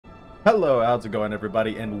Hello, how's it going,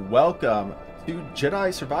 everybody, and welcome to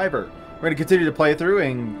Jedi Survivor. We're going to continue to play through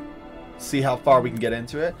and see how far we can get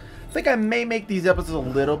into it. I think I may make these episodes a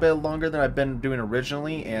little bit longer than I've been doing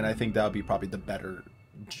originally, and I think that would be probably the better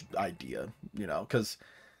idea, you know, because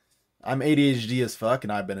I'm ADHD as fuck,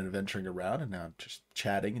 and I've been adventuring around, and now I'm just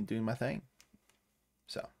chatting and doing my thing.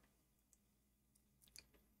 So.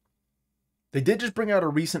 They did just bring out a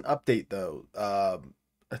recent update, though.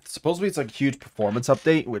 Supposedly it's like a huge performance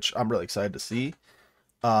update, which I'm really excited to see.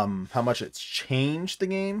 How much it's changed the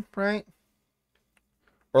game, right?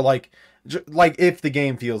 Or like if the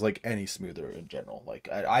game feels like any smoother in general. Like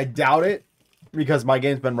I doubt it, because my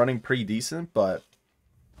game's been running pretty decent, but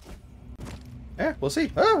yeah, we'll see.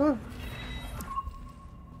 Oh.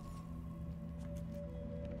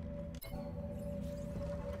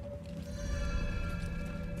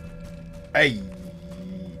 Hey.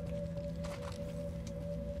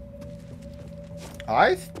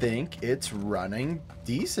 I think it's running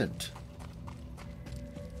decent.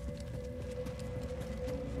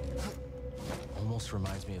 Almost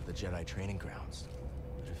reminds me of the Jedi training grounds,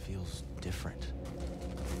 but it feels different.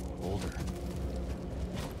 Older.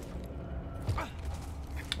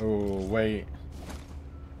 Oh, wait.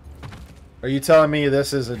 Are you telling me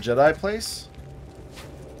this is a Jedi place?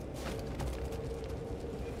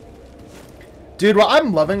 Dude, what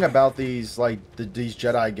I'm loving about these these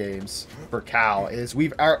Jedi games for Cal is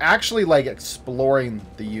we are actually like exploring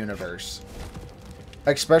the universe,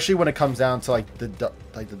 especially when it comes down to like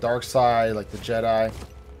the dark side, like the Jedi.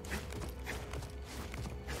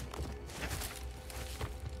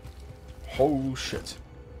 Oh shit!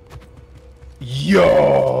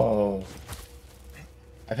 Yo,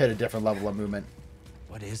 I've hit a different level of movement.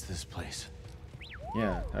 What is this place?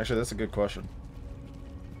 Yeah, actually, that's a good question.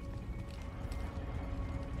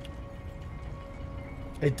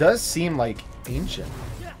 It does seem like ancient.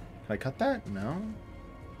 Can I cut that? No.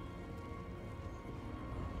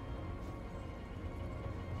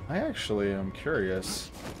 I actually am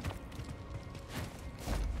curious.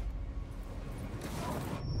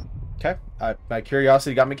 Okay. My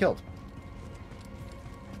curiosity got me killed.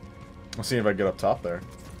 I'll see if I get up top there.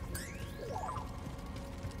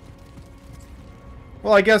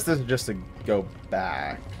 Well, I guess this is just to go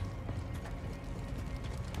back.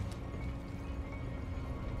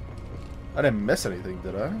 I didn't miss anything,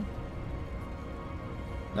 did I?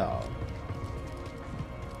 No.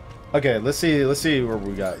 Okay, let's see what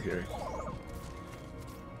we got here.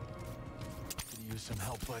 Could use some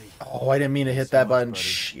help, buddy. Oh, I didn't mean to hit that button.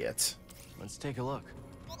 Shit. Let's take a look.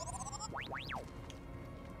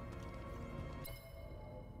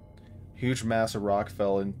 Huge mass of rock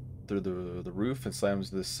fell in through the roof and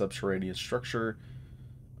slams this subterranean structure.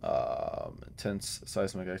 Intense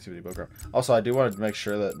seismic activity background. Also, I do want to make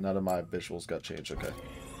sure that none of my visuals got changed. Okay.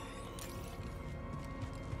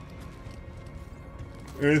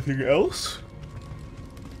 Anything else?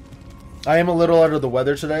 I am a little under the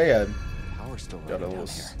weather today. I Power's still got a running down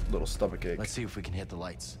here. little stomach ache. Let's see if we can hit the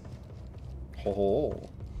lights. Oh.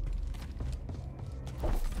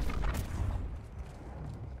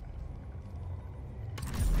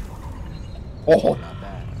 Oh. Not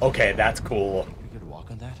bad. Okay, that's cool. We could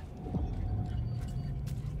walk on that.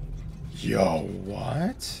 Yo,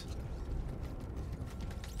 what?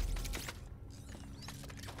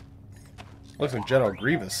 Looks like General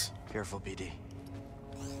Grievous. Careful, BD.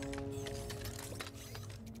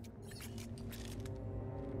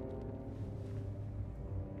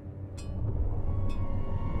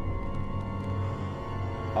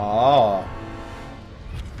 Ah.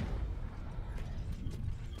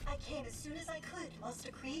 I came as soon as I could,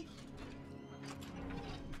 Master Kree.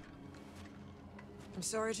 I'm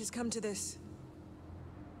sorry it has come to this.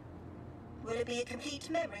 Will it be a complete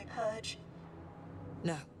memory purge?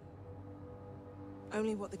 No.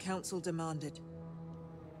 Only what the Council demanded.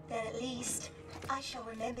 Then at least I shall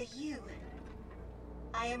remember you.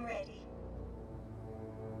 I am ready.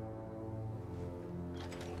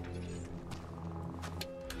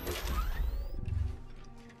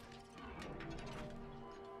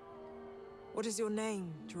 What is your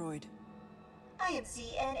name, droid? I am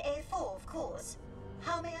ZNA4, of course.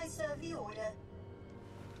 How may I serve the Order?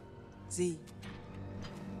 Z.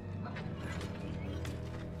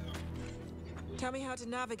 Tell me how to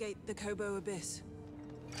navigate the Kobo Abyss.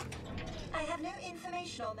 I have no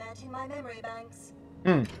information on that in my memory banks.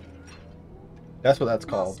 That's what that's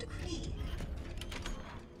called. Master Kree,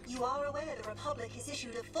 you are aware the Republic has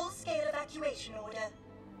issued a full-scale evacuation order.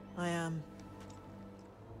 I am.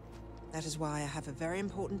 That is why I have a very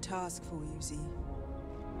important task for you, Z.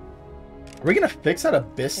 Are we gonna fix that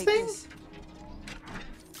abyss Take thing? this.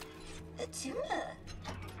 A tuna?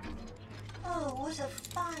 What a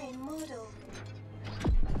fine model.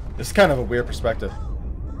 This is kind of a weird perspective.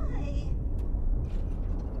 My.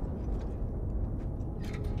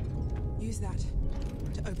 Use that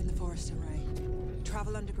to open the forest array.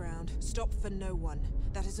 Travel underground. Stop for no one.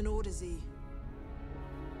 That is an order, Z.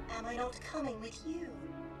 Am I not coming with you?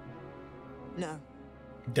 No.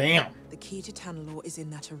 Damn. The key to Tanalor is in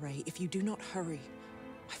that array. If you do not hurry,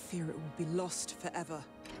 I fear it will be lost forever.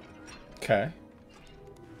 Okay.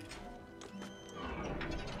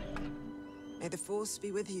 May the Force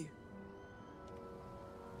be with you.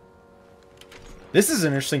 This is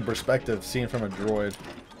an interesting perspective, seen from a droid.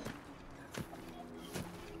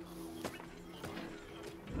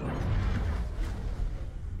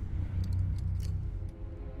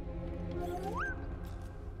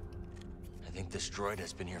 I think this droid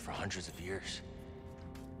has been here for hundreds of years.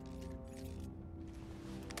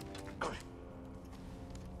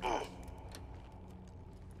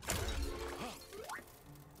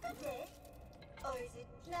 Day? Or is it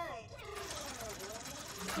night?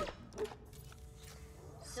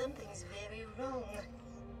 Something's very wrong.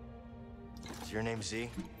 Is your name Z?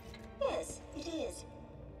 Yes, it is.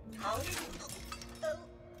 How did you... Oh,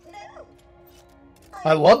 no.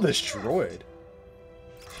 I love this droid.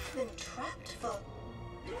 I've been trapped for...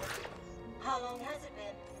 How long has it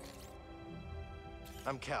been?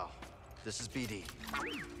 I'm Cal. This is BD.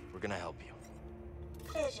 We're gonna help you.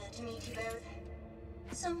 Pleasure to meet you both.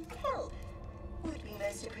 Some help would be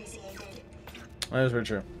most appreciated. That is very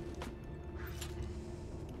true.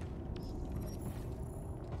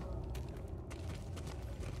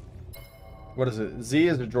 What is it? Z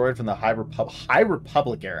is a droid from the High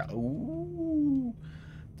Republic era. Ooh.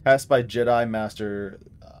 Tasked by Jedi Master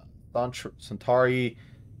Centauri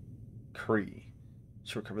Kree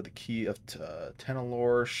to recover the key of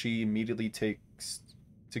Tanalor. She immediately takes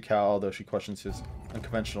to Cal, though she questions his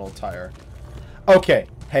unconventional attire. Okay,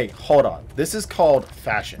 hey, hold on. This is called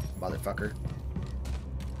fashion, motherfucker.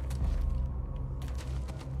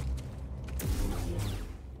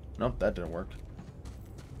 Nope, that didn't work.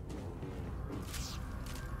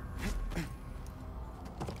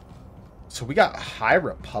 So we got High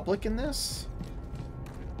Republic in this?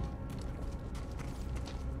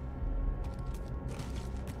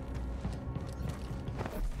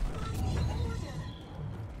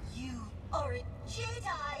 You are a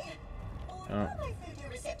Jedi! Or Oh. are my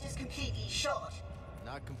photoreceptors completely shot?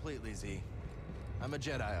 Not completely, Z. I'm a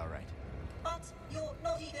Jedi, all right. But you're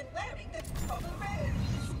not even wearing the proper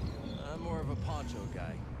robes. I'm more of a poncho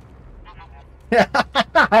guy.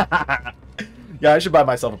 Yeah, I should buy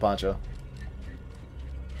myself a poncho.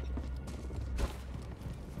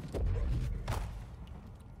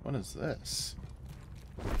 What is this?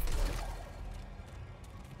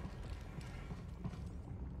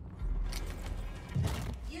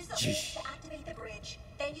 Use the orb to activate the bridge.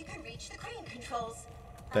 Then you can reach the crane controls.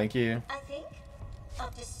 Thank you. I think.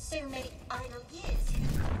 After so many idle years, who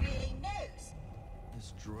really knows?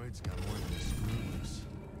 This droid's got more than a screw loose.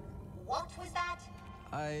 What was that?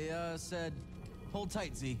 I said, hold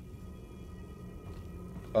tight, Z.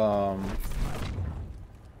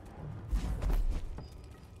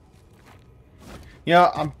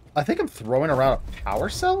 Yeah, I think I'm throwing around a power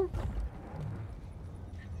cell?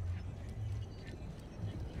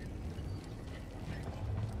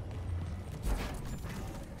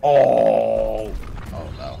 Oh! Oh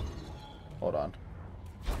no. Hold on.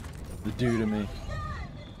 The dude in me.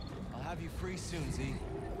 I'll have you free soon, Z.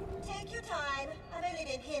 Take your time. I've only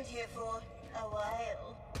been pinned here for a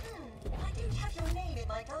while. I don't have your name in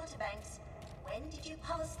my databanks. When did you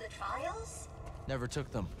pass the trials? Never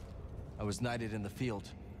took them. I was knighted in the field.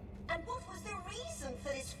 And what was the reason for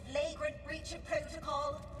this flagrant breach of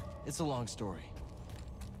protocol? It's a long story.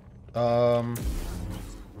 The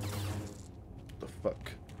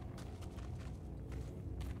fuck?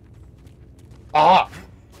 Ah!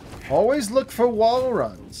 Always look for wall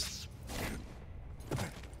runs.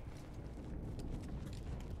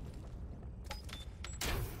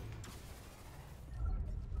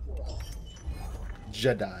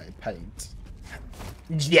 Jedi paint.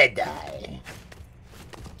 Jedi.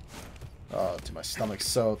 Oh, dude, my stomach's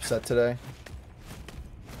so upset today.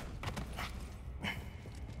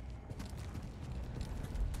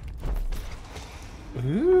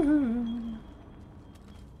 Ooh.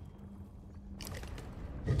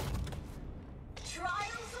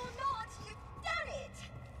 Trials or not, you've done it!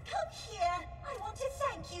 Come here! I want to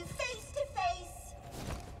thank you face to face!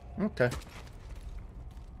 Okay.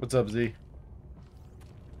 What's up, Z?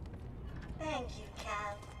 Thank you,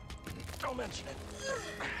 Cal. Don't mention it.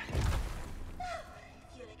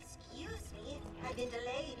 If you'll excuse me, I've been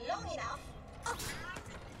delayed long enough.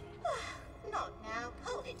 Not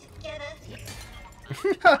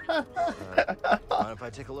Mind if I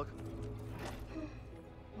take a look?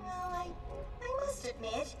 Well, I must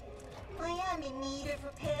admit, I am in need of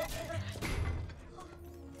repair.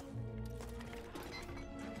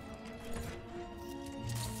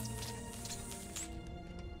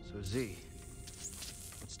 So Z,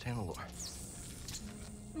 what's Tanalorr?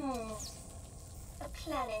 A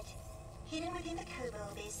planet hidden within the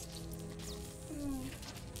Kobolds.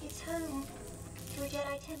 It's home to a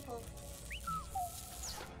Jedi temple.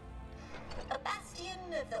 A bastion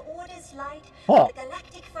of the Order's light on the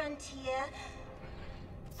galactic frontier.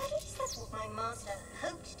 At least that's what my master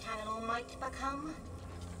hoped Tanalorr might become.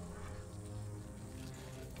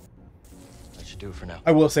 That should do it for now.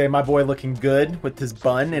 I will say, my boy looking good with his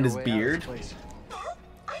bun and his beard. Well,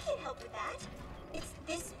 I can help with that. It's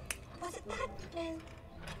this. Was it that? No.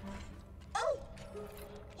 Oh!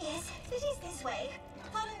 Yes, it is this way.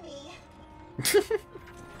 Follow me.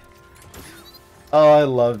 Oh, I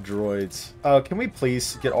love droids. Can we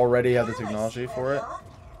please get already have the technology for it?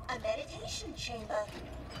 A meditation chamber.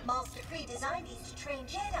 Master Kree designed these to train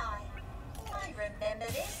Jedi. I remember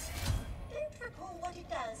this. Don't recall what it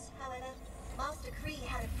does, however. Master Kree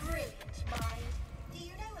had a brilliant mind. Do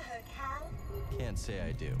you know her, Cal? Can't say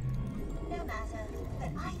I do. No matter, but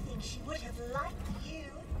I think she would have liked you.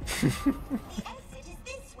 The exit is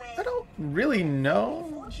this way. I don't really know.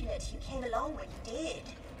 Fortunate you came along when you did.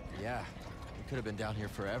 Yeah, we could have been down here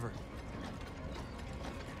forever.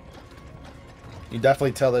 You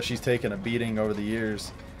definitely tell that she's taken a beating over the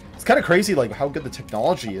years. It's kind of crazy, like how good the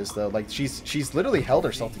technology is, though. Like she's literally held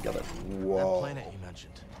herself together. Whoa. That planet you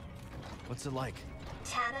mentioned. What's it like?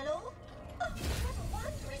 Tanalorr? Oh, what a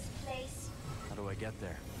wondrous place. How do I get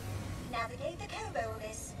there? Navigate the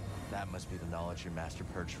Kobolds. That must be the knowledge your master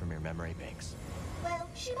purged from your memory banks. Well,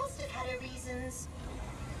 she must have had her reasons.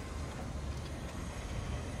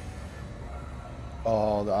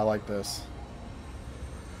 Oh, I like this.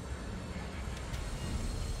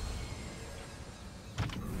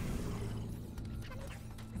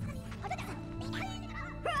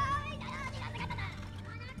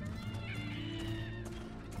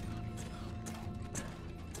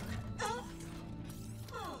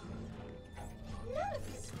 None of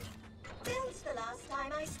this built the last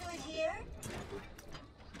time I stood here.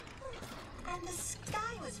 And the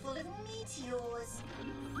sky was full of meteors.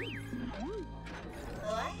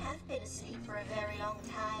 Well, I have been asleep for a very long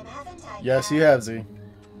time, haven't I? Yes, you Cal? have, Z.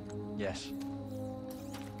 Yes.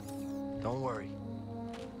 Don't worry.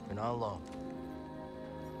 You're not alone.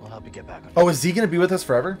 We'll help you get back on. Oh, is Z gonna be with us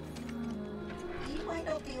forever? You might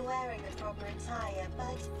not be wearing the proper attire,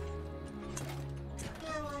 but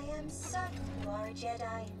now I am certain you are a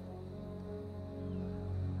Jedi.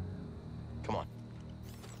 Come on.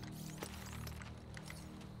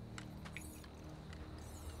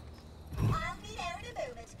 I'll be there in a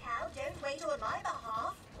moment, Cal. Don't wait on my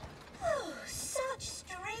behalf. Oh, such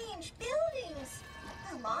strange buildings.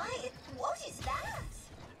 Oh my, what is that?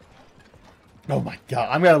 Oh my god,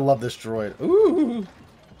 I'm gonna love this droid. Ooh.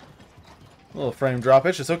 A little frame drop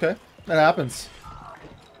itch, it's okay. That happens.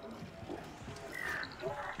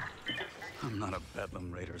 I'm not a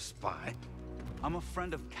Bedlam Raider spy. I'm a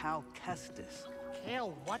friend of Cal Kestis.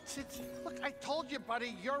 Cal, what's it? Look, I told you,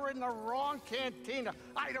 buddy, you're in the wrong cantina.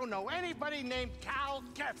 I don't know anybody named Cal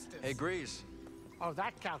Kestis. Hey, Grease. Oh,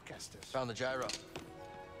 that Cal Kestis. Found the gyro.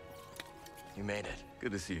 You made it.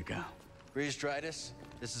 Good to see you, Cal. Grease Dritus,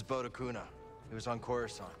 this is Boda Kuna. He was on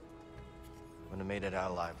Coruscant. Wouldn't have made it out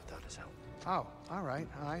alive without his help. Oh, all right.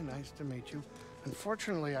 Hi, nice to meet you.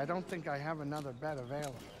 Unfortunately, I don't think I have another bed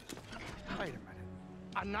available. Wait a minute.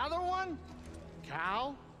 Another one?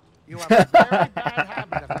 Cal, you have a very bad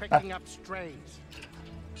habit of picking up strays.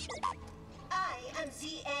 I am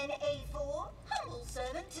ZNA4, humble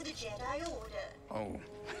servant to the Jedi Order. Oh,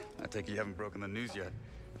 I take it you haven't broken the news yet.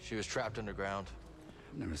 She was trapped underground.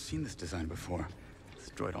 I've never seen this design before. This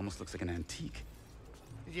droid almost looks like an antique.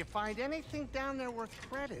 Did you find anything down there worth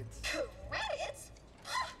credits? Credits?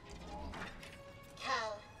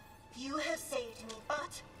 Cal, you have saved me,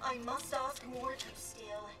 but I must ask more to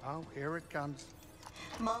still. Oh, here it comes.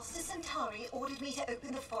 Master Centauri ordered me to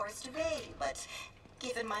open the forest array, but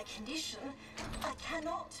given my condition, I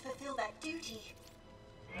cannot fulfill that duty.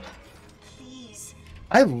 Please.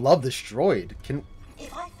 I love this droid. Can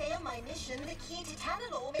If I fail my mission, the key to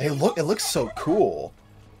Tanalorr may it be look? It lost looks so forever. cool.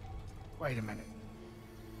 Wait a minute.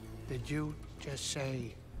 Did you just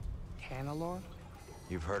say Tanalorr?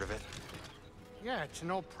 You've heard of it? Yeah, it's an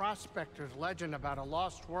old prospector's legend about a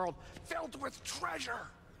lost world filled with treasure.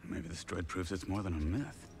 Maybe this droid proves it's more than a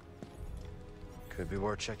myth. Could be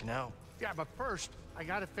worth checking out. Yeah, but first, I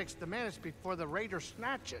gotta fix the menace before the raiders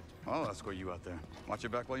snatch it. I'll escort you out there. Watch your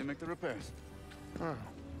back while you make the repairs. Huh.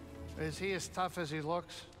 Is he as tough as he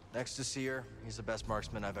looks? Next to Seer, he's the best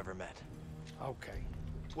marksman I've ever met. Okay.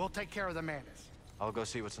 We'll take care of the menace. I'll go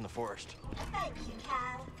see what's in the forest. Thank you,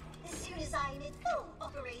 Cal. As soon as I'm in full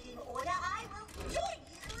operating order, I will join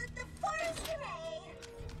you at the forest array.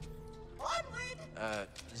 Onward!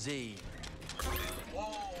 Z.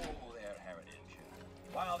 Whoa there, Heritage.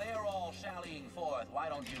 While they're all sallying forth, why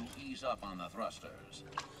don't you ease up on the thrusters?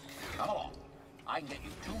 Come along. I can get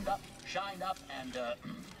you tuned up, shined up, and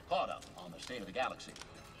caught up on the state of the galaxy.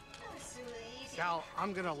 Oh, sweet. Cal,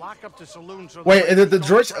 I'm gonna lock up the saloon so Wait, raiders the don't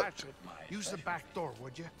droids- snatch it. Use the back door,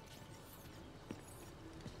 would you?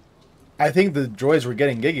 I think the droids were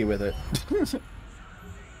getting giggy with it.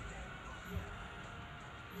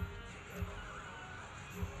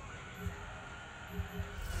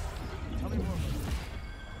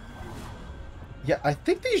 Yeah, I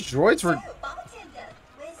think these droids were... So, bartender,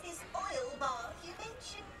 where's this oil bath you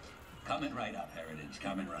mentioned? Coming right up, Heritage,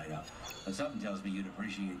 coming right up. But something tells me you'd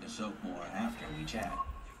appreciate the soap more after we chat.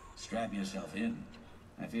 Strap yourself in.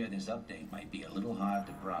 I fear this update might be a little hard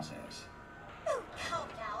to process. Oh, come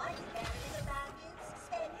now, I can bear it in the bad news.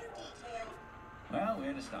 Spare no detail. Well,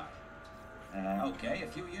 where to start? Okay, a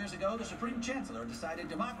few years ago, the Supreme Chancellor decided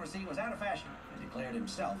democracy was out of fashion and declared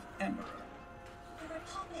himself emperor. The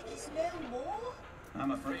Republic is no more?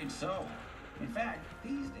 I'm afraid so. In fact,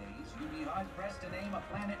 these days, you'd be hard-pressed to name a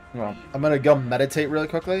planet Well, free. I'm gonna go meditate really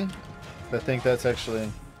quickly. I think that's actually...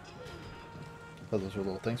 Oh, those were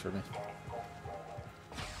little things for me.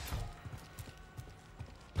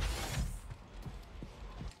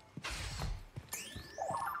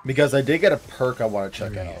 Because I did get a perk I want to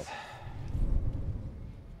check out.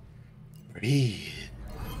 Breathe,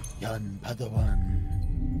 young Padawan.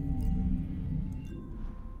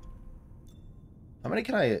 How many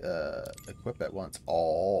can I equip at once?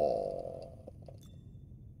 Oh.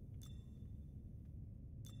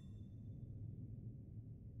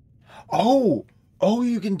 Oh! Oh,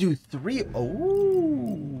 you can do 3.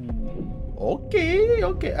 Oh. Okay,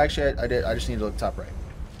 okay. Actually, I just need to look top right.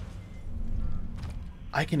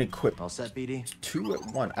 I can equip All set, BD? 2 at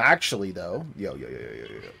 1. Actually, though, yo.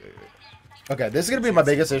 Okay, this is gonna be my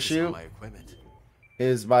biggest issue. My equipment.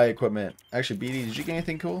 Is my equipment. Actually, BD, did you get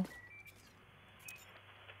anything cool?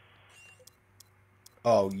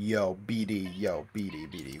 Oh, yo,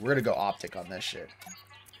 BD. We're gonna go optic on this shit.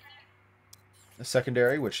 The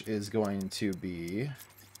secondary, which is going to be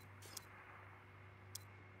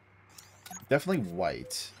definitely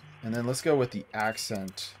white, and then let's go with the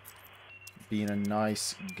accent being a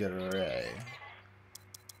nice gray.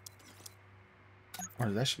 Or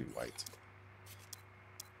that should be white.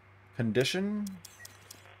 Condition?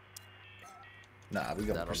 Nah, we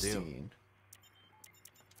go That'll do. pristine.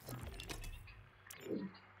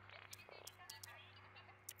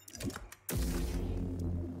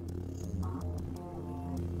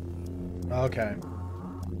 Okay.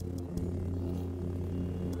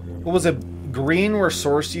 What was it? Green were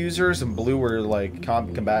source users and blue were like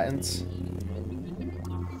combatants?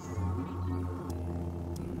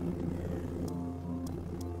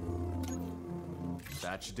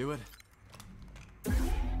 That should do it.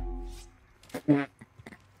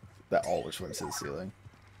 That always went to the ceiling.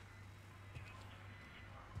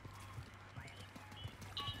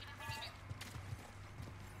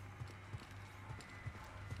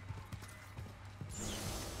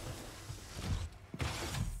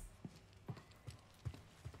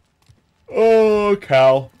 Oh,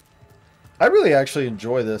 Cal. I really actually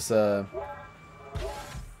enjoy this, Oh,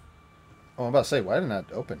 I'm about to say, why didn't that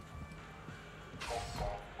open?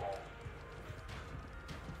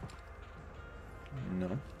 No.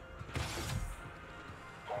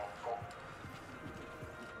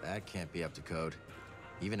 That can't be up to code.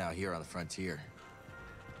 Even out here on the frontier.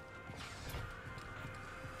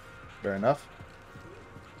 Fair enough.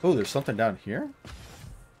 Oh, there's something down here?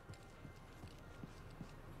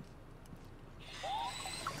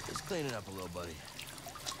 Just cleaning up a little, buddy.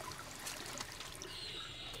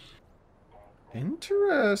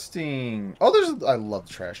 Interesting. Oh, there's... I love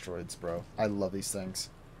trash droids, bro. I love these things.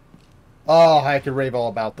 Oh, I could rave all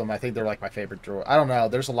about them. I think they're like my favorite droid. I don't know.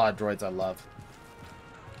 There's a lot of droids I love.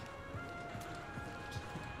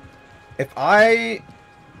 If I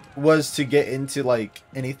was to get into like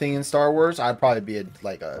anything in Star Wars, I'd probably be a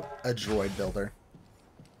droid builder.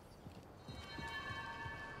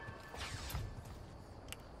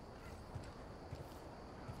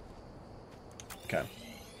 Okay.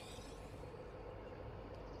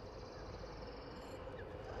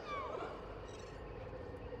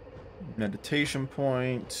 Meditation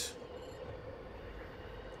point.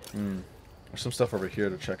 There's some stuff over here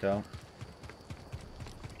to check out.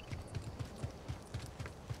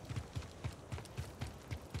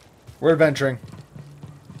 We're adventuring.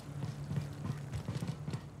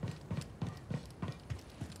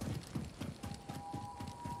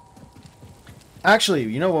 Actually,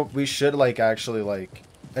 you know what? We should actually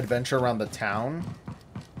adventure around the town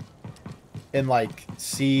and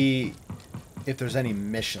see if there's any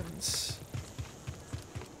missions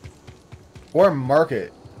or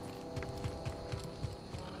market.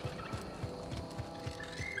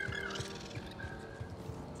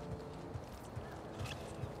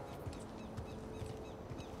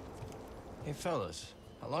 Hey, fellas,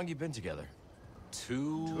 how long you been together?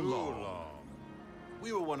 Too long.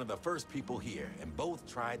 We were one of the first people here, and both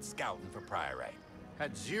tried scouting for Priorite.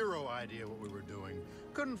 Had zero idea what we were doing.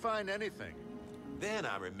 Couldn't find anything. Then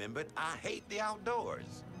I remembered I hate the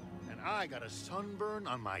outdoors. And I got a sunburn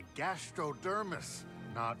on my gastrodermis.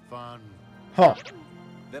 Not fun. Huh.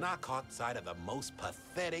 Then I caught sight of the most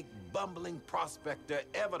pathetic, bumbling prospector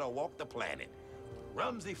ever to walk the planet.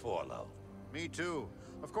 Rumsey Forlow. Me too.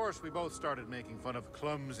 Of course, we both started making fun of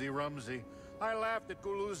Clumsy Rumsey. I laughed at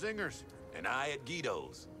Gulu Zingers. And I at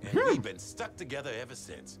Guido's. And we've been stuck together ever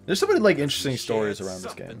since. There's so many interesting We stories shared around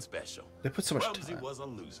this something game. Special. They put so much Rumsey time. was a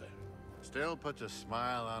loser. Still puts a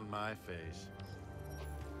smile on my face.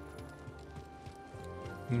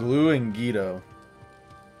 Glue and Guido.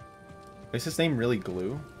 Is his name really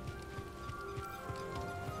Glue?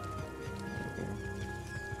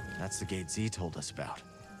 That's the gate Z told us about.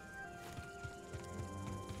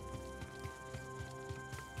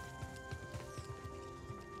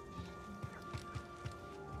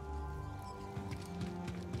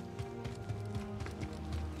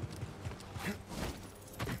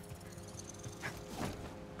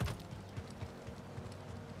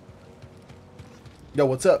 Yo,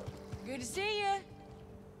 what's up? Good to see you.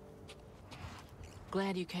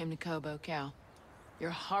 Glad you came to Kobo, Cal.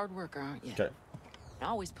 You're a hard worker, aren't you? Okay.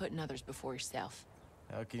 Always putting others before yourself.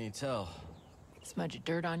 How can you tell? Smudge of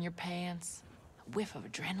dirt on your pants, a whiff of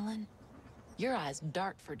adrenaline. Your eyes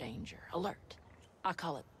dart for danger, alert. I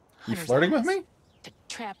call it You hunter's flirting with eyes. me? To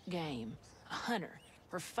trap game. A hunter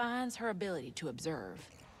refines her ability to observe.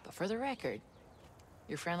 But for the record,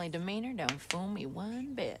 your friendly demeanor don't fool me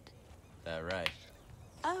one bit. That right?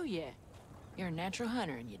 Oh yeah, you're a natural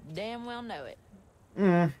hunter and you damn well know it.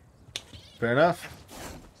 Fair enough.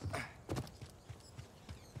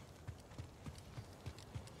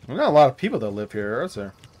 There's not a lot of people that live here, is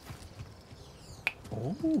there?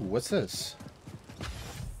 Oh, what's this?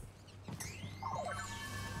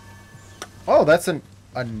 Oh, that's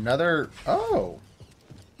another. Oh.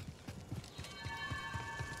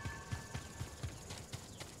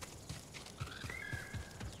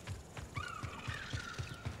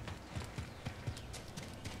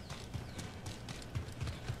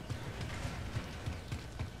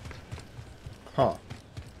 Huh.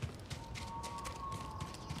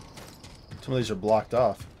 Some of these are blocked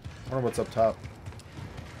off. I wonder what's up top.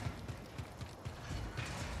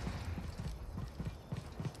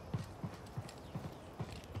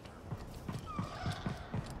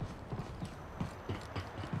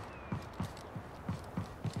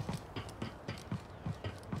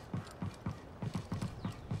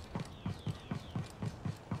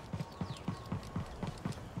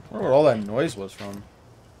 I wonder what all that noise was from.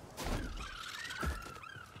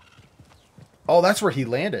 Oh, that's where he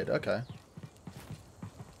landed. Okay.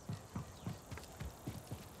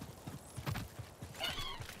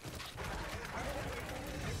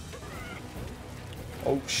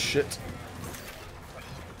 Oh, shit.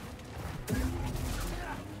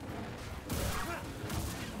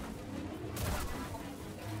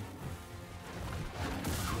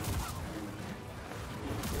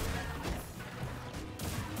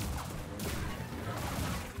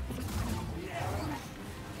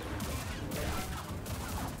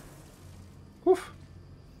 Whew.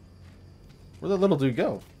 Where'd that little dude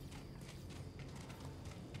go?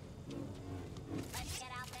 Let's get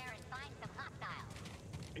out there and find some hostiles.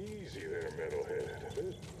 Easy there,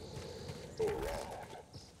 metalhead. Go around.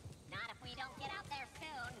 Not if we don't get out there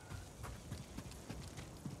soon.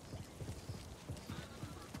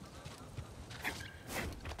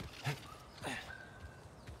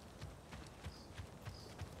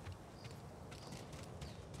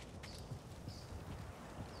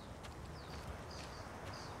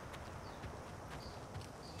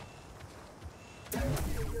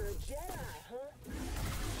 You're a Jedi, huh?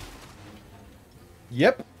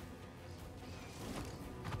 Yep.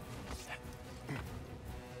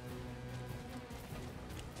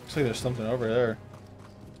 Looks like there's something over there.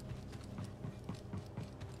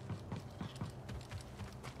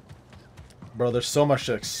 Bro, there's so much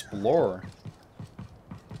to explore.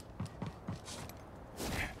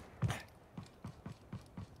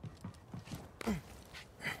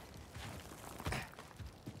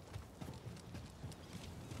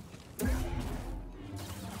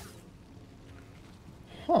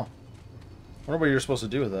 Huh. I wonder what you're supposed to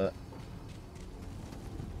do with that.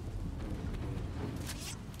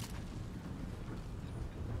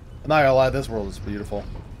 I'm not gonna lie, this world is beautiful.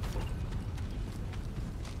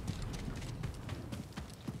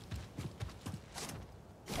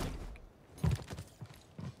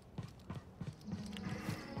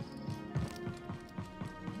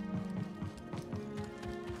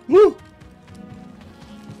 Woo!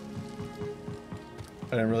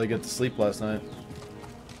 I didn't really get to sleep last night.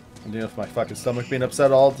 I'm dealing with my fucking stomach being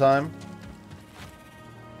upset all the time.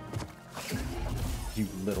 You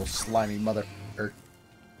little slimy mother... I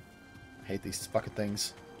hate these fucking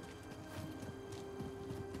things.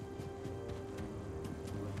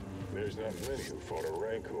 There's not many who fought a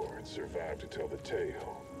Rancor and survived to tell the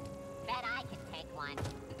tale. Bet I can take one.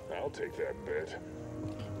 I'll take that bet.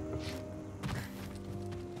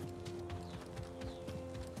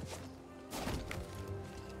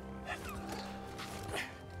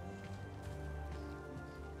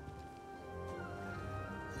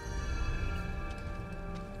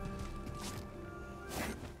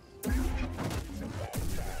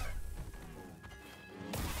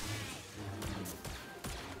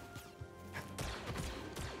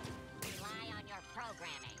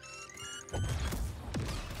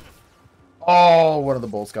 Oh, one of the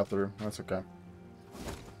bolts got through. That's okay.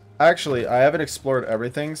 Actually, I haven't explored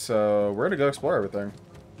everything, so we're gonna go explore everything.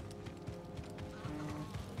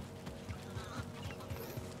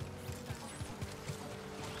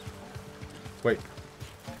 Wait.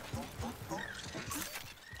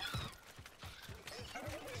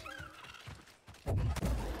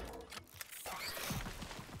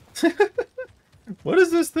 What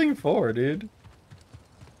is this thing for, dude?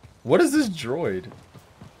 What is this droid?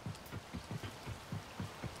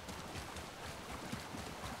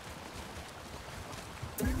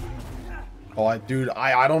 Oh, dude,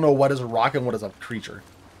 I don't know what is a rock and what is a creature.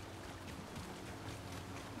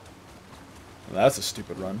 That's a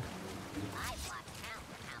stupid run.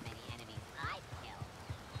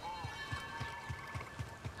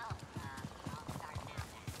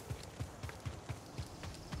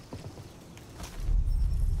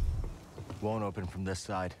 Won't open from this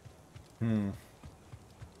side. Hmm.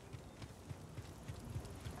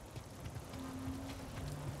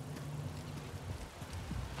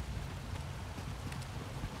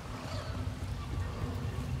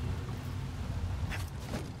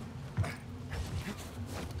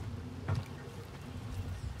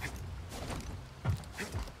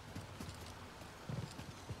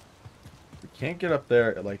 Can't get up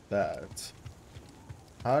there like that.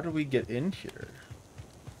 How do we get in here?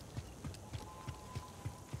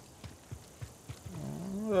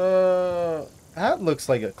 That looks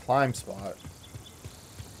like a climb spot.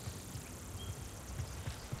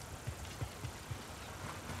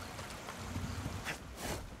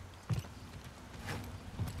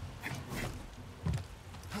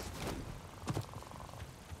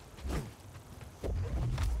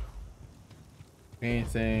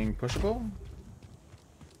 Anything pushable?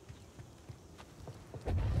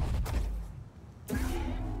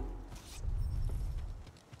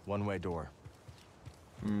 One-way door.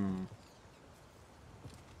 Hmm.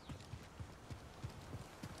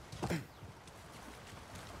 I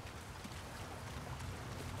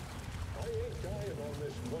ain't dying on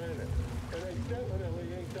this planet, and I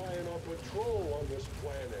definitely ain't dying on patrol on this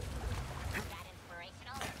planet. That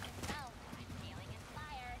inspirational? So, I'm feeling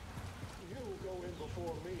inspired. You go in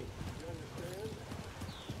before me, you understand?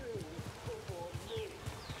 You before me.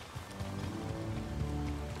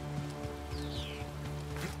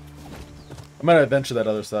 I'm gonna adventure that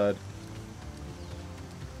other side.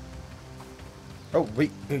 Oh,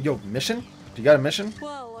 wait. Yo, mission? You got a mission?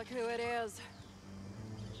 Well, look who it is.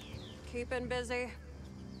 Keeping busy?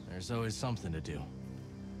 There's always something to do.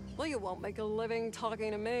 Well, you won't make a living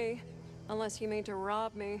talking to me. Unless you mean to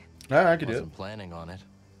rob me. Yeah, I could do it. Wasn't planning on it.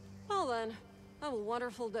 Well then, have a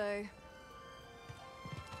wonderful day.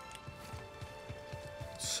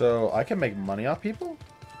 So, I can make money off people?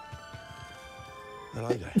 Hello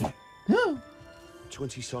there. Yeah.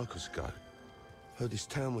 20 cycles ago, heard this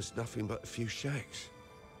town was nothing but a few shacks.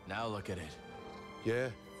 Now look at it. Yeah,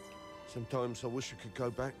 sometimes I wish I could go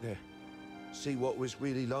back there, see what it was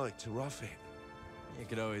really like to rough it. You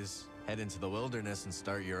could always head into the wilderness and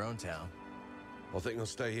start your own town. I think I'll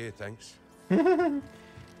stay here, thanks.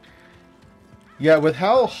 Yeah, with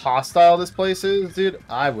how hostile this place is, dude,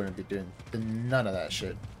 I wouldn't be doing none of that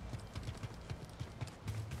shit.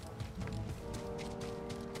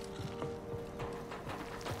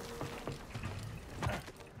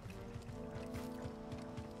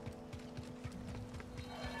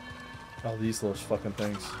 Oh, these little fucking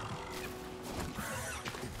things.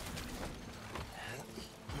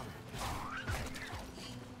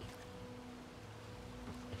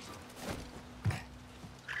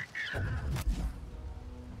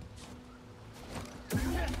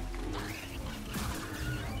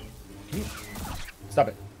 Stop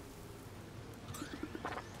it.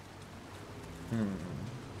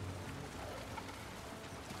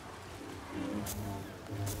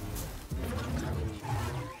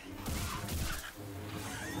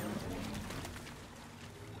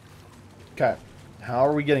 Okay, how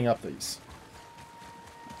are we getting up these?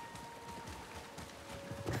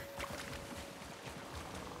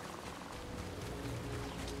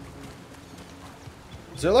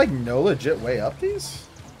 Is there like no legit way up these?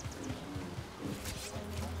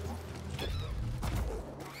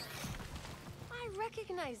 I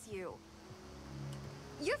recognize you.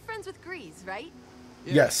 You're friends with Grease, right?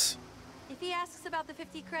 Yes. If he asks about the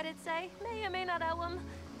 50 credits, say, may or may not owe him,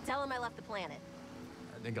 tell him I left the planet.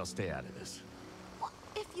 I think I'll stay out of this. Well,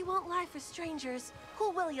 if you won't lie for strangers,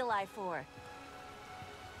 who will you lie for?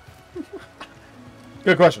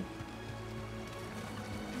 Good question.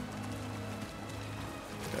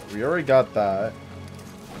 Okay, we already got that.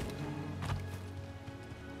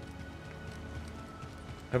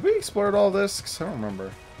 Have we explored all this? 'Cause I don't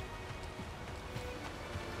remember.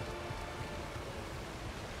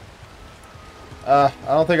 I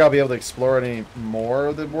don't think I'll be able to explore any more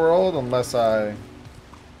of the world unless I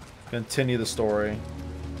continue the story.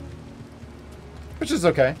 Which is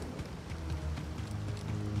okay.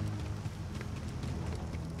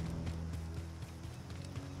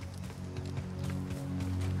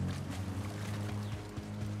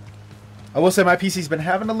 I will say my PC's been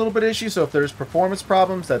having a little bit of issues, so if there's performance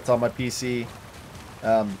problems, that's on my PC.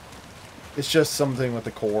 It's just something with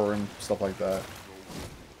the core and stuff like that.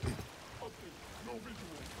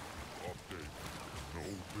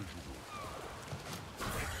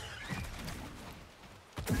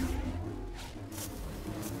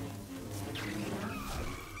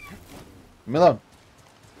 Leave me alone.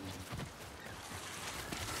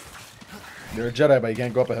 You're a Jedi, but you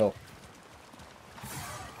can't go up a hill.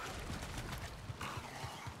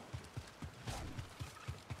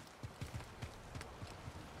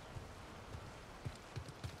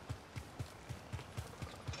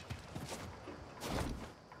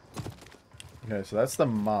 Okay, so that's the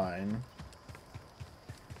mine.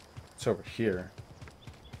 It's over here.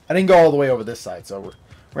 I didn't go all the way over this side, so we're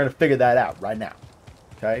going to figure that out right now.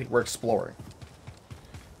 Okay, we're exploring.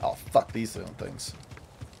 Oh, fuck these little things.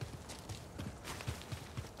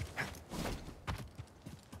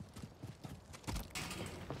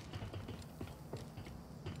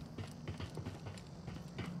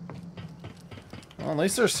 Well, at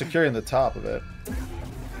least they're securing the top of it.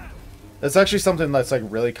 That's actually something that's like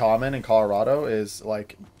really common in Colorado is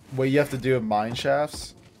like what you have to do with mine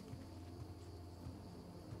shafts.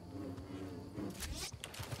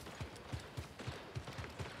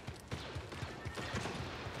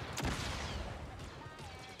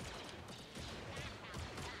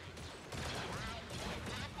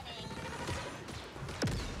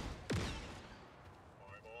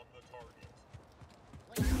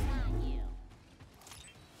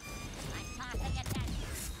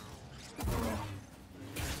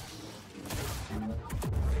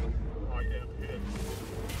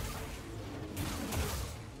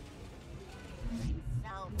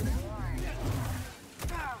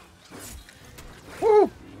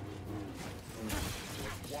 Woo!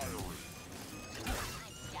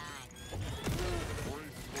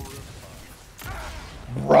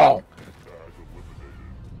 Bro.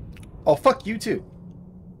 Oh, fuck you too.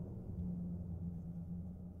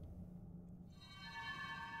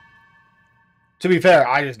 To be fair,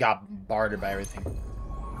 I just got bombarded by everything.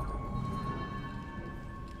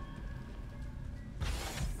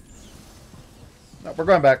 No, we're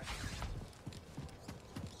going back.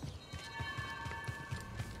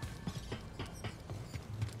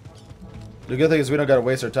 The good thing is we don't gotta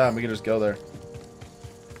waste our time. We can just go there.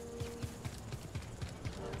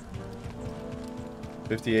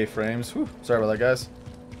 58 frames. Whew. Sorry about that, guys.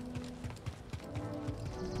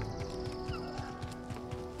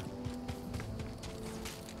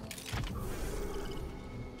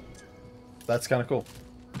 That's kind of cool.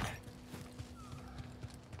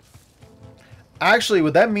 Actually,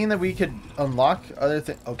 would that mean that we could unlock other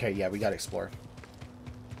things? Okay, yeah, we gotta explore.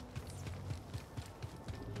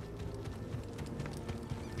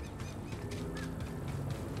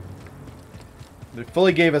 They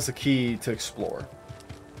fully gave us a key to explore.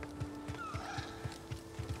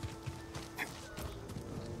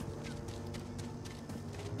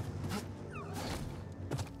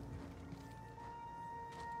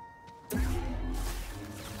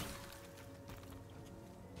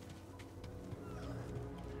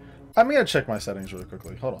 I'm gonna check my settings really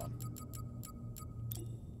quickly. Hold on.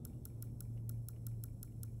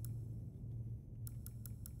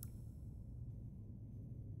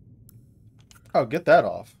 Oh, get that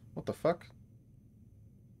off. What the fuck?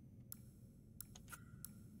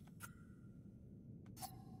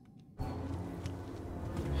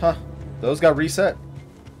 Huh. Those got reset.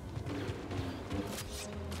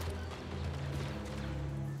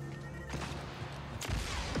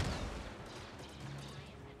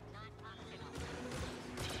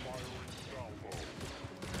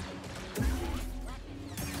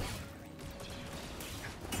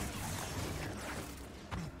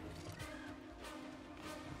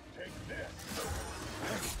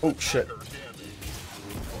 Oh, shit.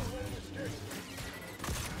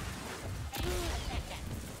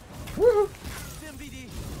 Woohoo!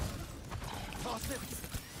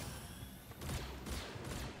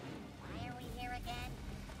 Why are we here again?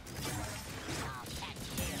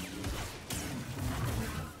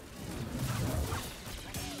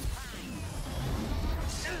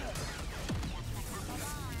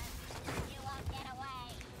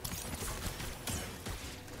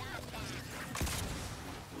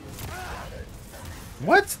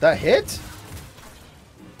 What? That hit?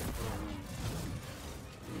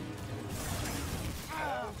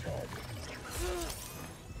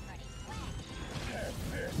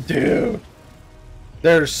 Dude.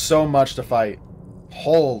 There's so much to fight.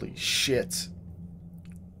 Holy shit.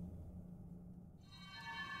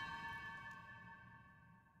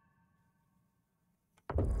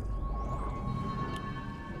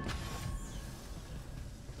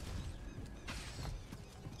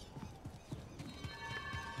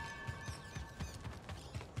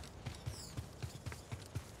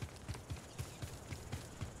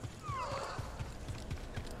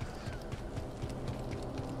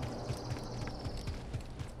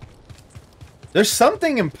 There's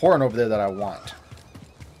something important over there that I want.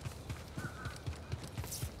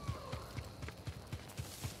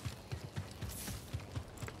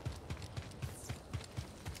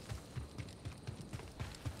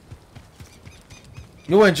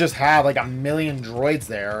 You wouldn't just have like a million droids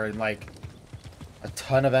there and like a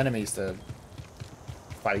ton of enemies to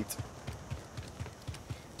fight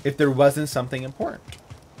if there wasn't something important.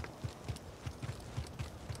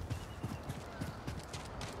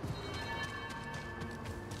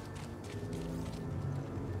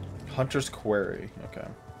 Hunter's Quarry. Okay.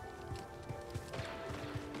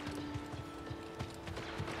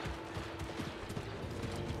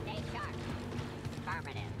 Stay sharp.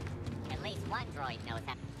 Affirmative. At least one droid knows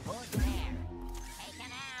that. Who's there? Take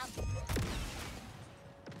him out.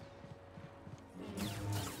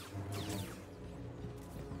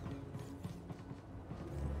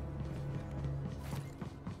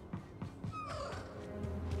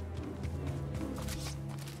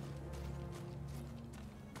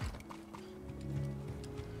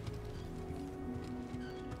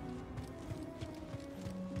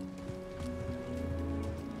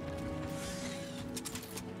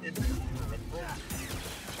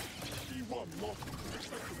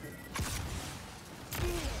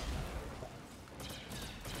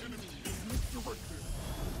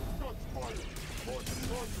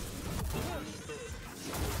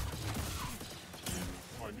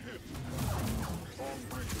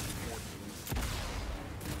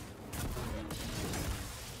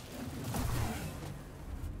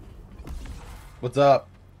 What's up?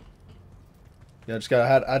 Yeah,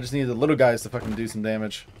 I just need the little guys to fucking do some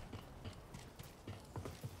damage.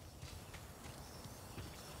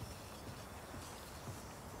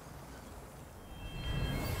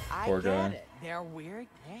 Poor guy. Get it. They're weird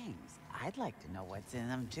things. I'd like to know what's in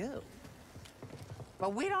them too.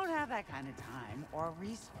 But we don't have that kind of time or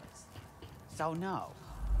resource. So no.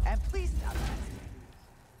 And please stop asking.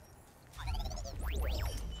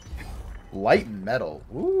 Light metal.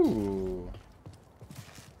 Ooh.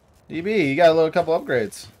 DB, you got a little couple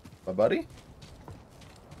upgrades, my buddy.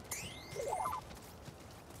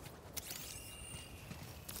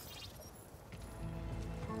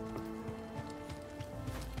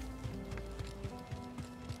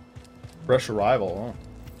 Fresh arrival, huh?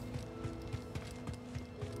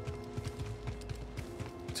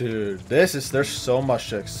 Dude, there's so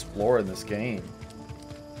much to explore in this game.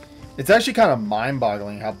 It's actually kind of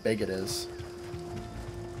mind-boggling how big it is.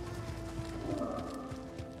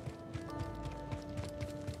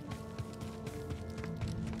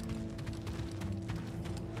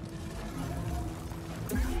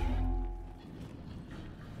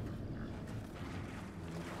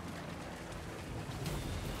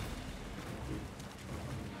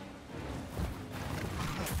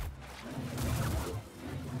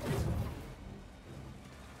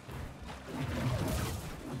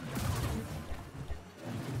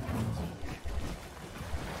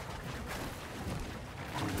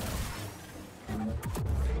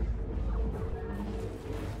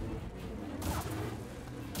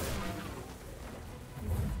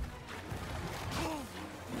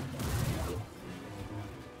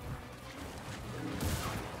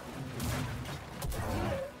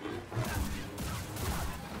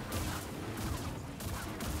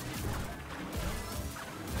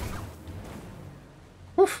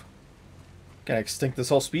 Gonna extinct this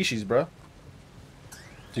whole species, bro.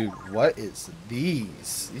 Dude, what is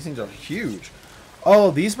these? These things are huge.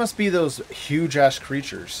 Oh, these must be those huge-ass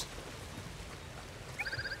creatures.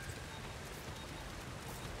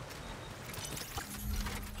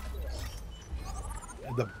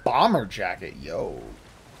 The bomber jacket, yo.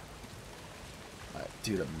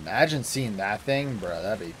 Dude, imagine seeing that thing, bro.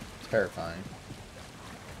 That'd be terrifying.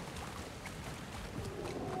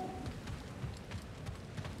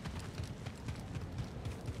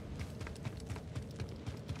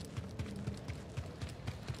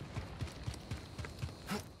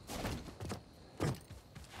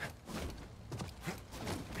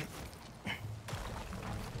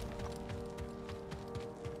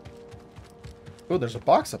 Oh, there's a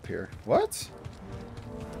box up here. What?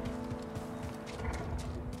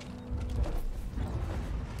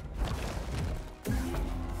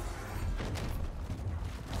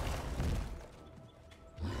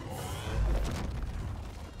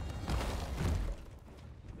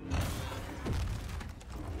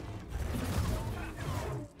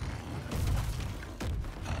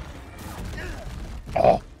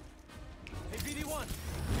 Oh. Hey, BD1.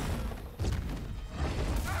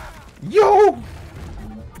 Yo!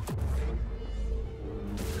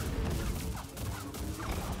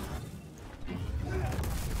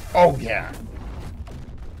 Oh, yeah.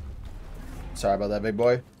 Sorry about that, big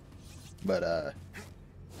boy. But,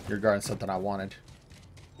 you're guarding something I wanted.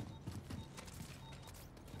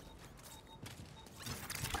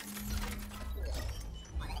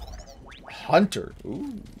 Hunter.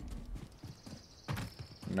 Ooh.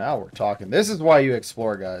 Now we're talking. This is why you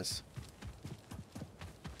explore, guys.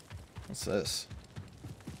 What's this?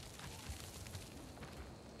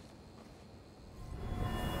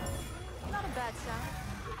 Not a bad sound.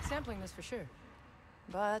 Sampling this for sure.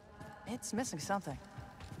 But it's missing something.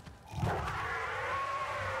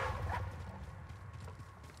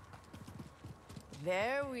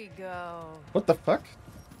 There we go. What the fuck?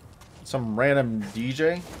 Some random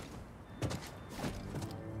DJ?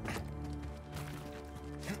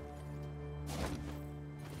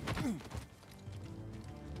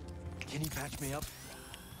 Can you patch me up?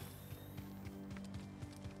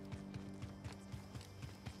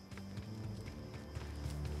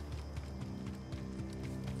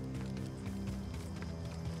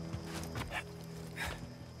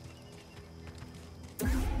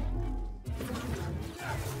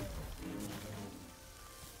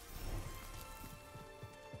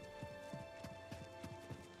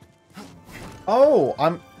 Oh,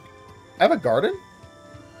 I have a garden?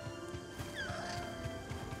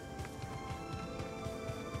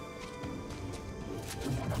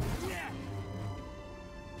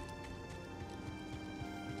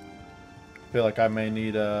 Feel like I may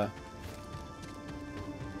need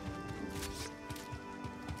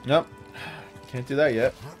Nope. Can't do that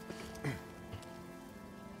yet.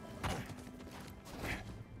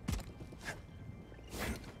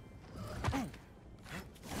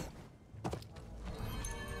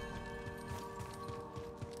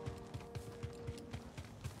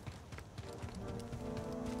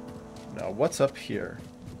 Now, what's up here?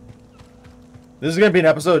 This is gonna be an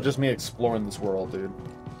episode of just me exploring this world, dude.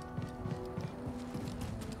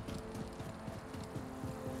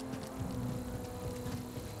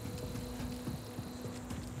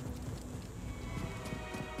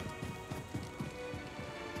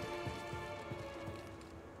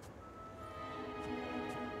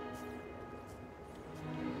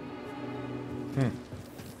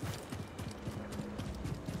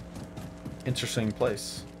 Interesting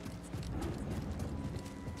place.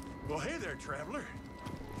 Well, hey there, traveler.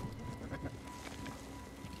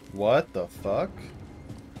 What the fuck?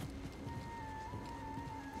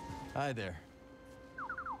 Hi there.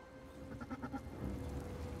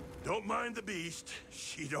 Don't mind the beast.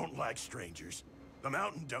 She don't like strangers. The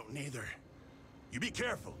mountain don't neither. You be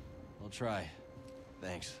careful. I'll try.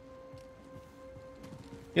 Thanks.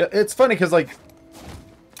 Yeah, it's funny because, like,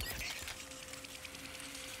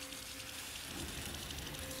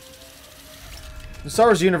 the Star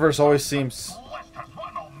Wars universe always seems...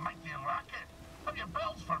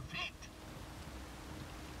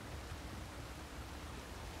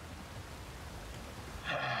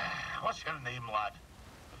 What's your name, lad?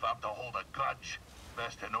 If I'm to hold a grudge,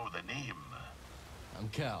 best to know the name. I'm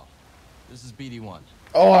Cal. This is BD1.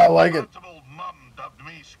 Oh, I like it. Some old mum dubbed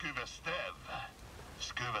me Scuba Stev.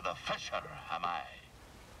 Scuba the Fisher, am I?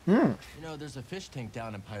 Hmm. You know, there's a fish tank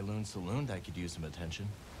down in Pyloon Saloon that could use some attention.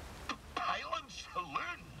 Pyloon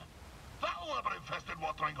Saloon? That'll have an infested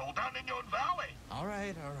watering hole down in your valley. All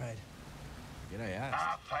right, all right. Did I ask?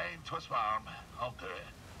 Ah, fine, twist my arm. I'll do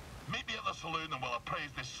it. Meet me at the saloon and we'll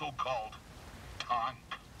appraise this so-called cunt.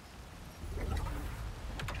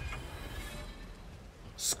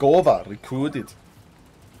 Skova recruited.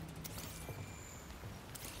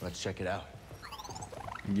 Let's check it out.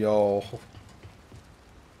 Yo.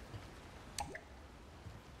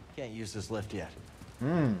 Can't use this lift yet.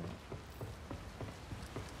 Hmm.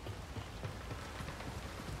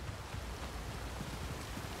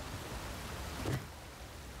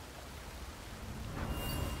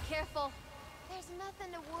 Careful. There's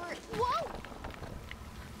nothing to worry. Whoa!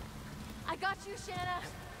 I got you, Shanna.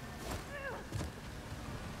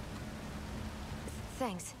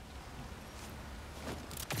 Thanks.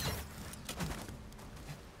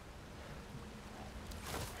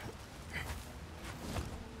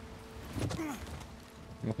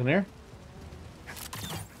 Nothing here?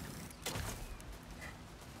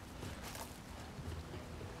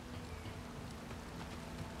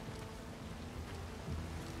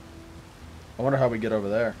 I wonder how we get over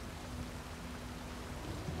there.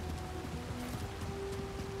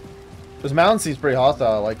 This mountain seems pretty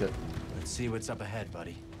hostile. I like it. Let's see what's up ahead,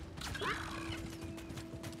 buddy. Oh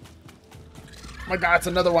my god, it's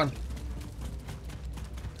another one.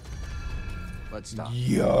 Let's stop.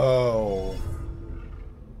 Yo.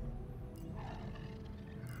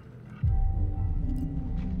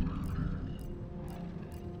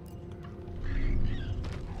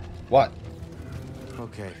 What?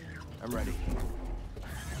 Okay, I'm ready.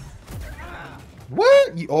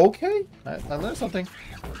 What? You okay? I learned something.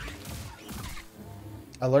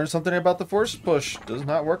 I learned something about the force push. Does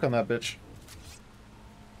not work on that bitch.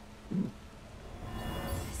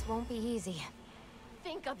 This won't be easy.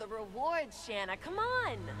 Think of the rewards, Shanna. Come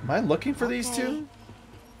on. Am I looking for these two?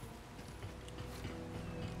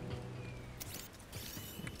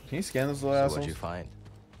 Can you scan those little assholes? What'd you find?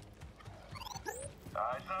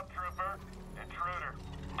 Eyes up, trooper. Intruder.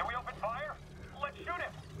 Do we open fire? Let's shoot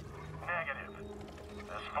him. Negative.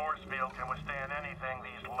 This force field can withstand anything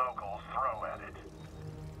these locals throw at it.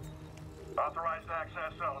 Authorized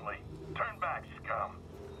access only. Turn back, scum.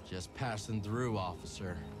 Just passing through,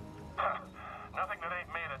 officer. Nothing that ain't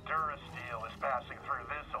made of Durasteel is passing through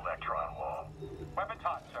this electron wall. Weapons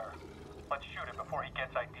hot, sir. Let's shoot him before he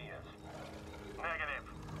gets ideas. Negative.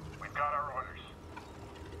 We've got our orders.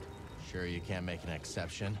 Sure you can't make an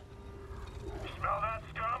exception? Smell that,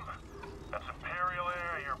 scum? That's Imperial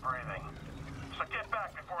air you're breathing. So get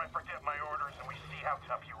back before I forget my orders and we see how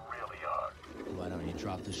tough you really are. Why don't you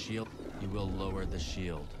drop the shield? You will lower the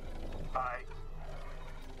shield.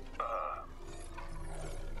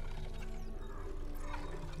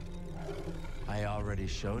 I already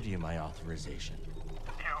showed you my authorization.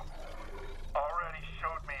 You already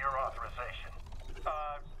showed me your authorization.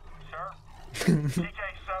 Sir?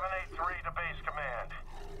 TK-783 to base command.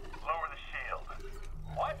 Lower the shield.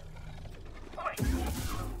 What?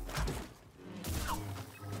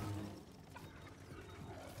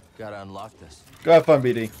 Gotta unlock this. Go have fun,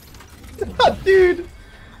 BD. Dude.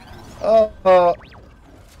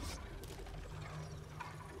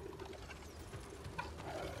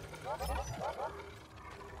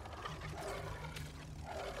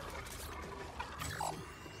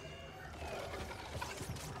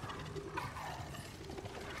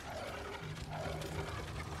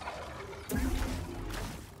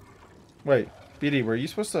 Wait, BD, were you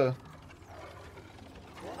supposed to...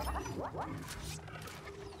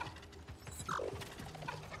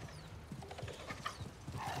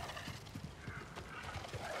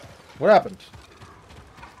 What happened?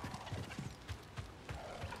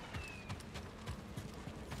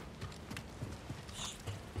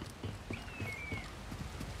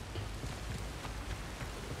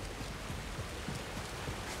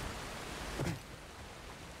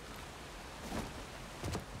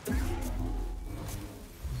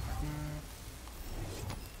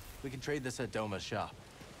 We can trade this at Doma's shop.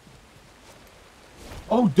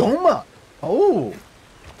 Oh, Doma! Oh!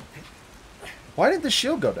 Why didn't the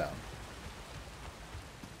shield go down?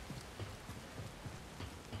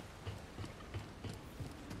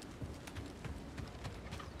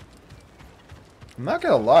 I'm not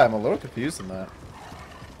gonna lie, I'm a little confused in that.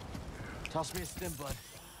 Toss me a stim, bud.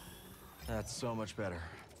 That's so much better.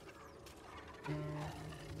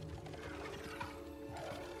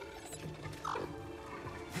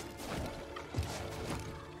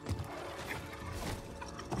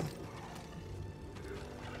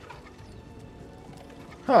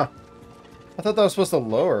 Huh. I thought that was supposed to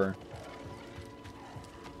lower.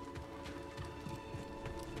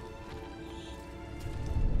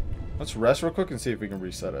 Let's rest real quick and see if we can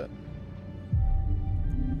reset it.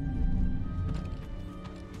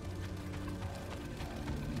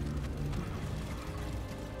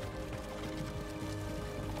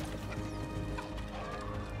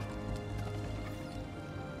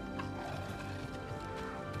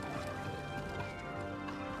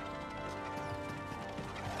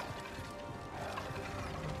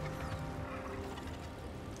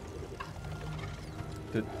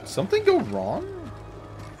 Did something go wrong?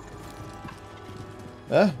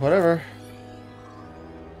 Whatever.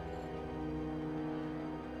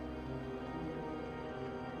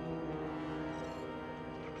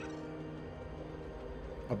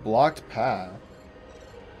 A blocked path.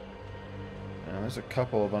 Yeah, there's a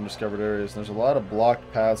couple of undiscovered areas. There's a lot of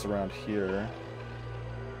blocked paths around here.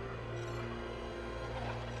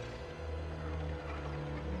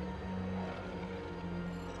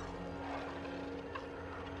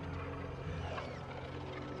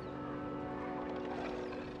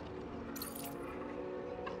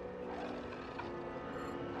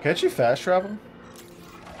 Can't you fast travel?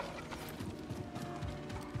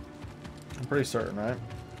 I'm pretty certain, right?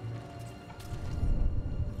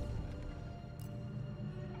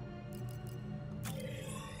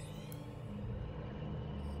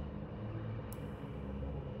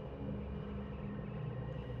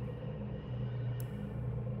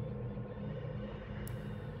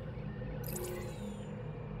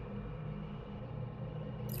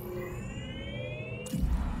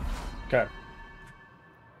 Okay.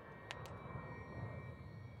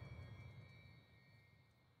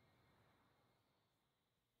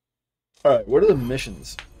 Alright, what are the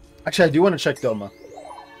missions? Actually, I do want to check Doma.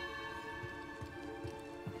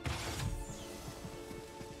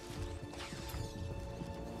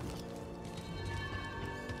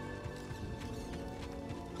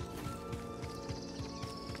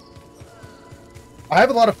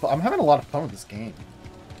 I'm having a lot of fun with this game.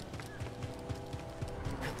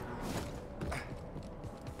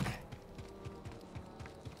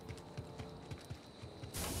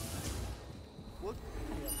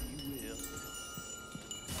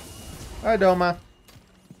 Hi, Doma.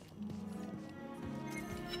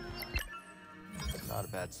 Not a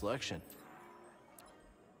bad selection.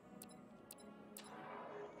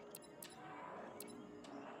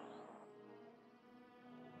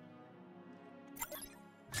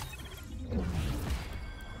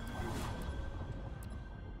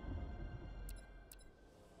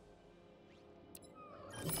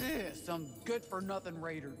 Yeah, some good-for-nothing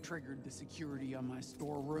raider triggered the security on my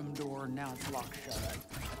storeroom door, and now it's locked shut.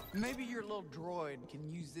 Maybe your little droid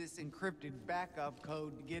can use this encrypted backup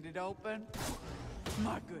code to get it open?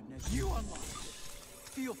 My goodness, you unlocked it.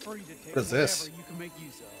 Feel free to take What is this? whatever you can make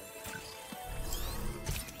use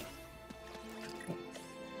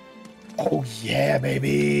of. Oh yeah,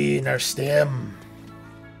 baby! Nurse him.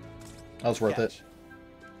 That was worth it.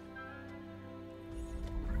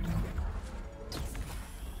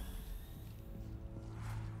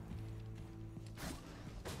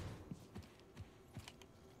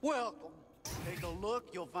 Welcome. Take a look,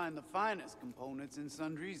 you'll find the finest components and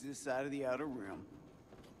sundries this side of the Outer Rim.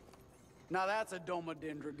 Now that's a Doma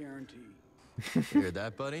Dendra guarantee. Hear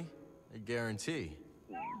that, buddy? A guarantee.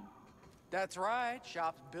 That's right.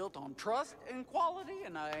 Shop's built on trust and quality,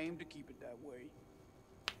 and I aim to keep it that way.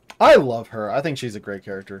 I love her. I think she's a great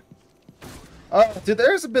character. Dude,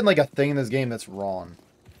 there's been like a thing in this game that's wrong.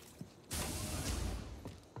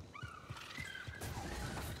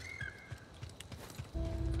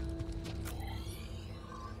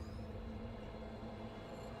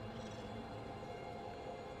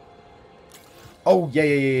 Oh,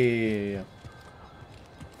 yeah.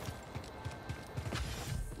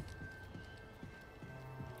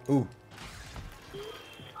 Ooh.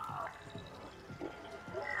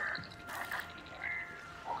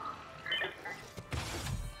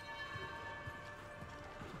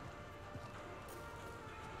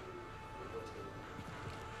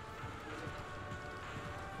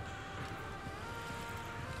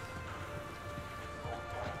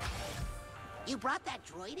 You brought that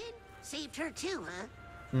droid in? Saved her too, huh?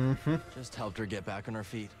 Mm-hmm. Just helped her get back on her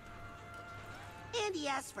feet. And he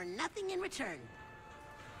asked for nothing in return.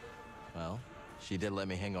 Well, she did let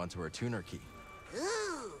me hang on to her tuner key.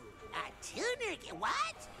 Ooh, a tuner key.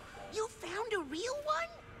 What? You found a real one?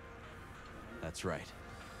 That's right.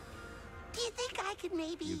 Do you think I could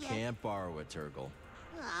maybe... You can't borrow it, Turgle.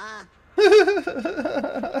 Ah.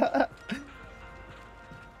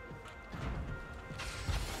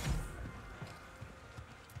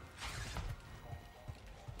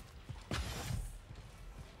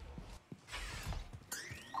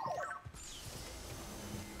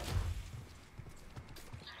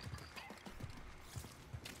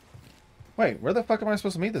 Wait, where the fuck am I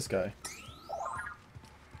supposed to meet this guy?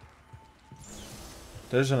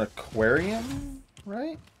 There's an aquarium,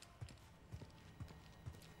 right?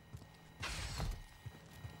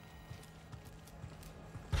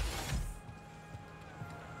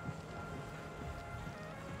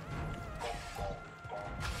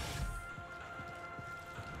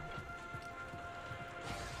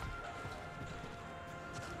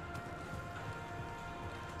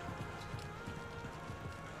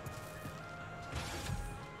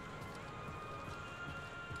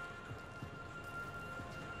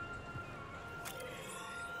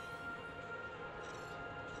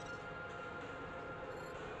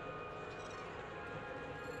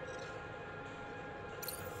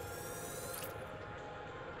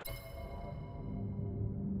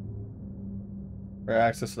 Or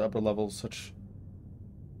access to the upper levels, such...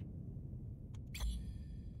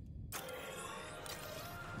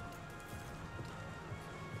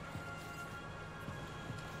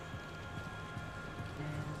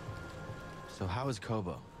 So how is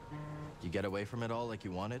Kobo? You get away from it all like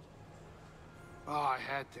you wanted? Oh, I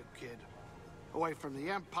had to, kid. Away from the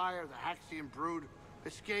Empire, the Haxian brood,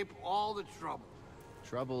 escape all the trouble.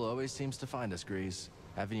 Trouble always seems to find us, Grease.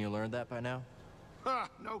 Haven't you learned that by now? Ha,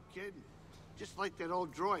 no kidding. Just like that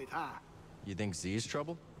old droid, huh? You think Z's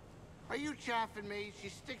trouble? Are you chaffing me? She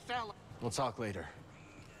sticks out like... We'll talk later.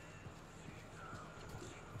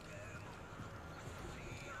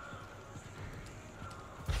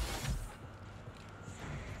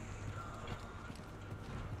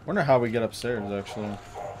 Wonder how we get upstairs, actually.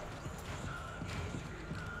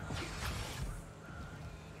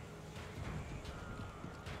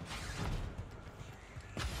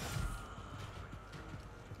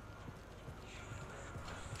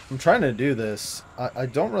 I'm trying to do this. I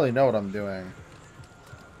don't really know what I'm doing.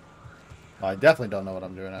 I definitely don't know what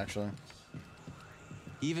I'm doing, actually.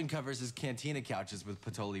 He even covers his cantina couches with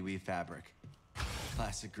patchouli weave fabric.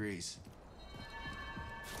 Classic Grease.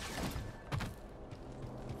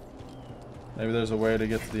 Maybe there's a way to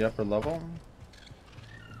get to the upper level?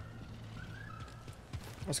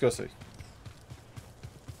 Let's go see.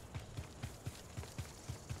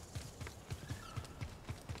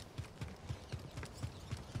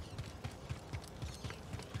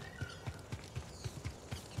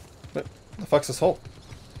 What the fuck's this hole?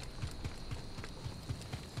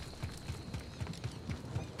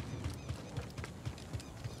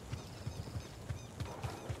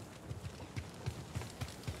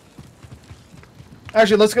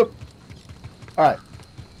 Actually, let's go. Alright.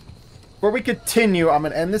 Before we continue, I'm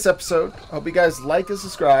going to end this episode. Hope you guys like and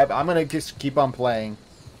subscribe. I'm going to just keep on playing.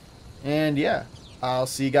 And yeah, I'll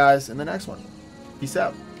see you guys in the next one. Peace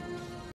out.